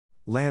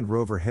Land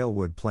Rover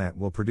Halewood plant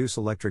will produce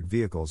electric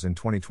vehicles in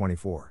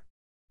 2024.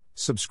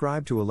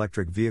 Subscribe to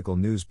Electric Vehicle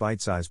News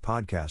Bite-Size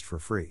podcast for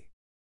free.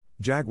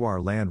 Jaguar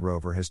Land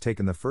Rover has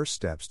taken the first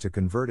steps to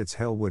convert its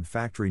Halewood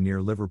factory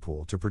near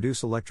Liverpool to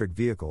produce electric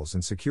vehicles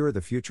and secure the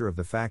future of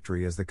the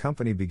factory as the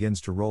company begins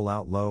to roll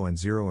out low and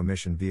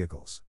zero-emission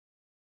vehicles.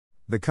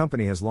 The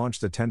company has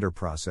launched a tender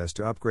process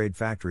to upgrade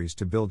factories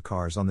to build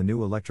cars on the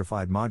new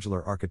electrified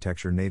modular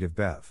architecture native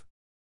BEV.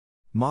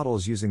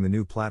 Models using the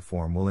new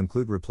platform will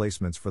include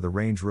replacements for the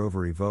Range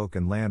Rover Evoque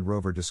and Land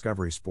Rover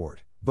Discovery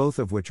Sport, both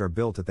of which are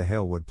built at the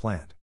Halewood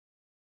plant.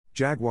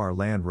 Jaguar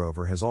Land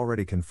Rover has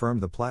already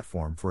confirmed the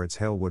platform for its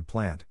Halewood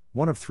plant,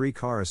 one of 3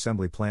 car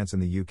assembly plants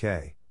in the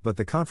UK, but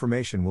the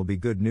confirmation will be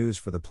good news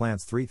for the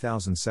plant's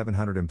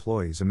 3,700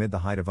 employees amid the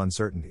height of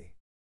uncertainty.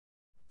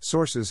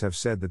 Sources have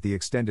said that the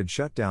extended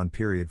shutdown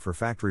period for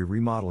factory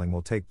remodeling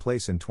will take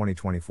place in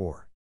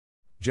 2024.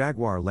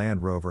 Jaguar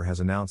Land Rover has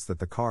announced that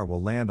the car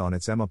will land on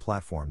its EMA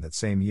platform that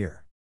same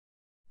year.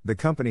 The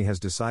company has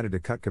decided to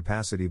cut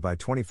capacity by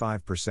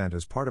 25%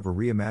 as part of a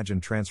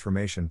reimagined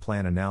transformation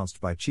plan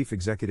announced by Chief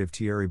Executive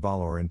Thierry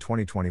Bolloré in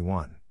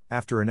 2021,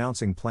 after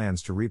announcing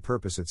plans to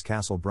repurpose its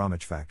Castle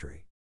Bromwich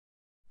factory.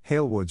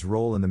 Halewood's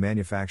role in the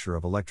manufacture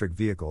of electric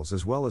vehicles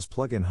as well as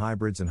plug-in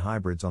hybrids and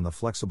hybrids on the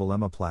flexible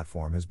EMA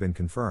platform has been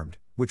confirmed,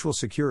 which will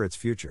secure its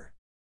future.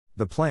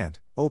 The plant,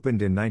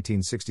 opened in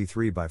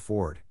 1963 by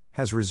Ford,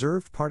 has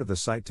reserved part of the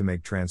site to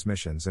make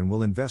transmissions and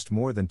will invest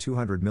more than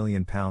 £200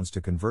 million to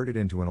convert it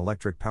into an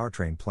electric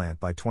powertrain plant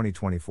by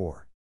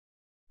 2024.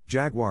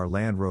 Jaguar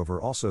Land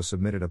Rover also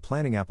submitted a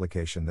planning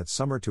application that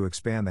summer to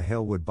expand the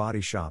Halewood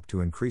body shop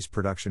to increase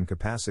production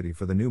capacity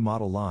for the new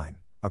model line,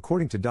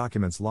 according to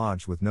documents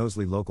lodged with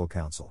Knowsley Local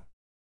Council.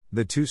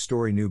 The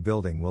 2-story new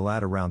building will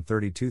add around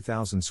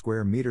 32,000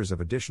 square meters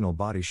of additional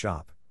body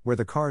shop, where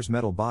the car's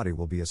metal body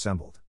will be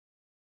assembled.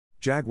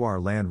 Jaguar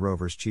Land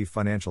Rover's chief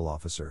financial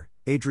officer,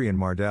 Adrian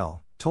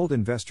Mardell, told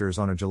investors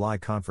on a July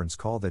conference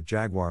call that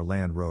Jaguar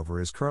Land Rover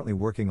is currently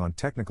working on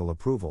technical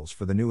approvals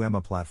for the new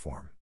EMA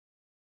platform.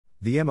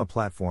 The EMA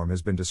platform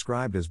has been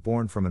described as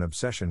born from an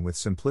obsession with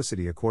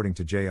simplicity according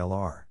to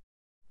JLR.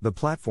 The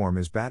platform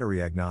is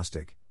battery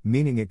agnostic,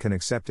 meaning it can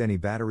accept any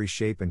battery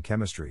shape and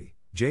chemistry,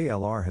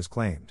 JLR has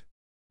claimed.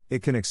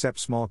 It can accept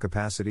small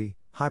capacity,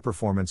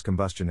 high-performance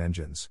combustion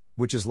engines,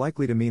 which is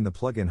likely to mean the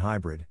plug-in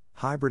hybrid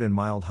and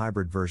mild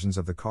hybrid versions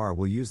of the car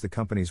will use the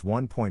company's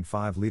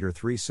 1.5-liter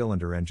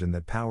 3-cylinder engine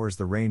that powers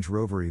the Range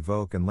Rover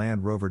Evoque and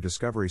Land Rover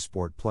Discovery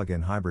Sport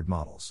plug-in hybrid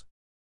models.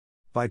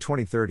 By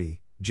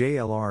 2030,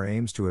 JLR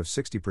aims to have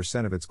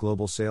 60% of its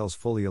global sales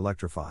fully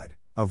electrified,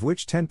 of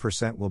which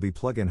 10% will be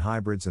plug-in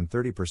hybrids and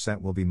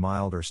 30% will be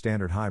mild or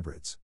standard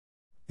hybrids.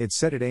 It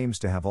said it aims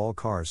to have all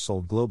cars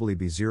sold globally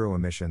be zero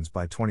emissions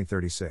by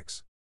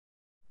 2036.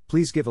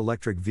 Please give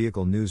Electric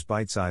Vehicle News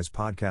Bite-Size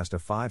podcast a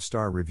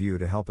 5-star review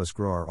to help us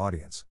grow our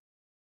audience.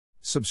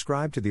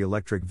 Subscribe to the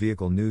Electric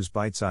Vehicle News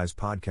Bite-Size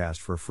podcast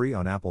for free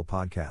on Apple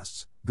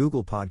Podcasts,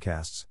 Google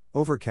Podcasts,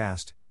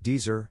 Overcast,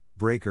 Deezer,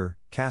 Breaker,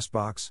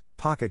 Castbox,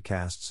 Pocket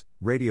Casts,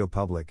 Radio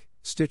Public,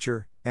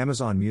 Stitcher,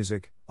 Amazon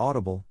Music,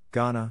 Audible,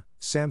 Gaana,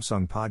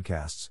 Samsung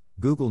Podcasts,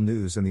 Google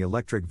News and the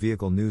Electric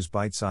Vehicle News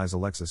Bite-Size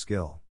Alexa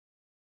skill.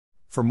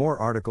 For more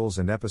articles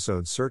and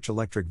episodes, search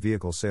Electric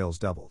Vehicle Sales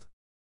Doubled.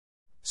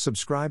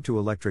 Subscribe to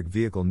Electric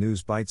Vehicle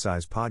News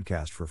Bite-Size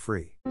podcast for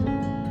free.